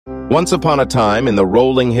Once upon a time, in the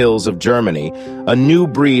rolling hills of Germany, a new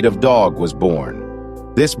breed of dog was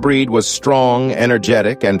born. This breed was strong,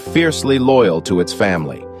 energetic, and fiercely loyal to its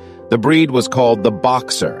family. The breed was called the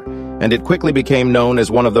BOXER, and it quickly became known as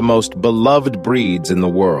one of the most beloved breeds in the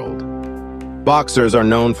world. Boxers are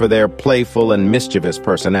known for their playful and mischievous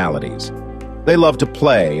personalities. They love to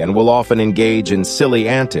play and will often engage in silly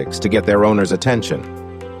antics to get their owner's attention.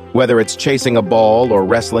 Whether it's chasing a ball or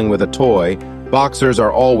wrestling with a toy, boxers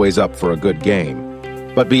are always up for a good game.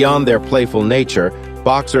 But beyond their playful nature,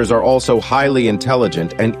 boxers are also highly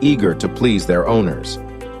intelligent and eager to please their owners.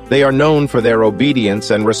 They are known for their obedience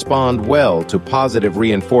and respond well to positive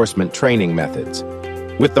reinforcement training methods.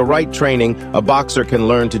 With the right training, a boxer can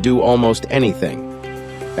learn to do almost anything.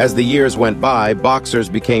 As the years went by, boxers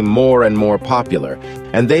became more and more popular,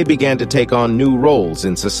 and they began to take on new roles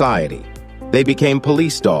in society. They became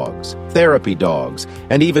police dogs, therapy dogs,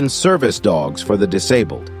 and even service dogs for the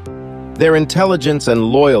disabled. Their intelligence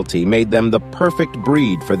and loyalty made them the perfect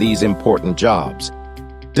breed for these important jobs.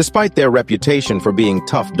 Despite their reputation for being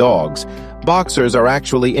tough dogs, boxers are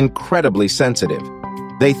actually incredibly sensitive.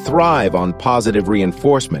 They thrive on positive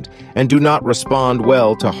reinforcement and do not respond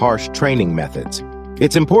well to harsh training methods.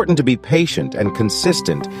 It's important to be patient and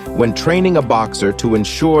consistent when training a boxer to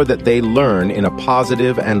ensure that they learn in a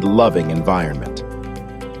positive and loving environment.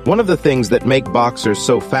 One of the things that make boxers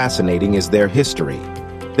so fascinating is their history.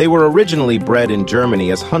 They were originally bred in Germany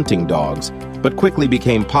as hunting dogs, but quickly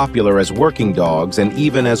became popular as working dogs and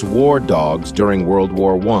even as war dogs during World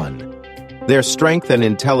War I. Their strength and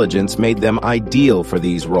intelligence made them ideal for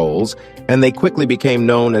these roles, and they quickly became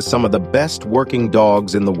known as some of the best working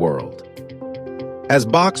dogs in the world. As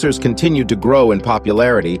boxers continued to grow in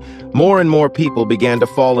popularity, more and more people began to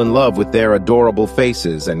fall in love with their adorable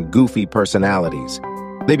faces and goofy personalities.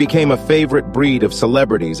 They became a favorite breed of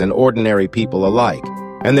celebrities and ordinary people alike,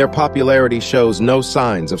 and their popularity shows no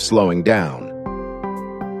signs of slowing down.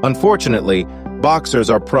 Unfortunately, boxers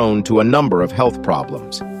are prone to a number of health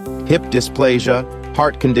problems. Hip dysplasia,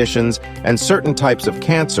 heart conditions, and certain types of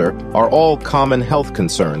cancer are all common health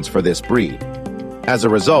concerns for this breed. As a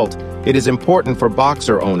result, it is important for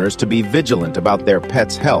boxer owners to be vigilant about their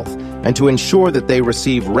pets' health and to ensure that they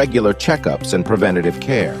receive regular checkups and preventative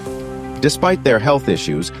care. Despite their health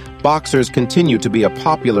issues, boxers continue to be a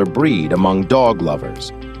popular breed among dog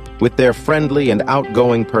lovers. With their friendly and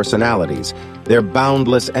outgoing personalities, their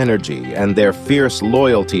boundless energy, and their fierce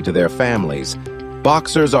loyalty to their families,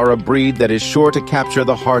 boxers are a breed that is sure to capture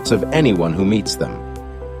the hearts of anyone who meets them.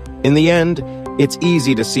 In the end, it's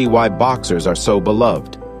easy to see why boxers are so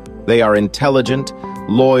beloved. They are intelligent,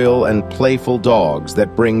 loyal, and playful dogs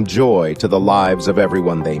that bring joy to the lives of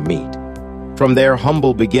everyone they meet. From their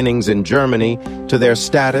humble beginnings in Germany to their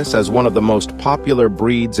status as one of the most popular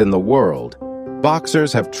breeds in the world,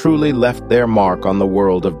 boxers have truly left their mark on the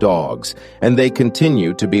world of dogs, and they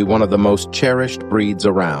continue to be one of the most cherished breeds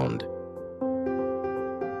around.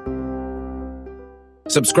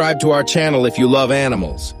 Subscribe to our channel if you love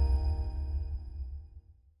animals.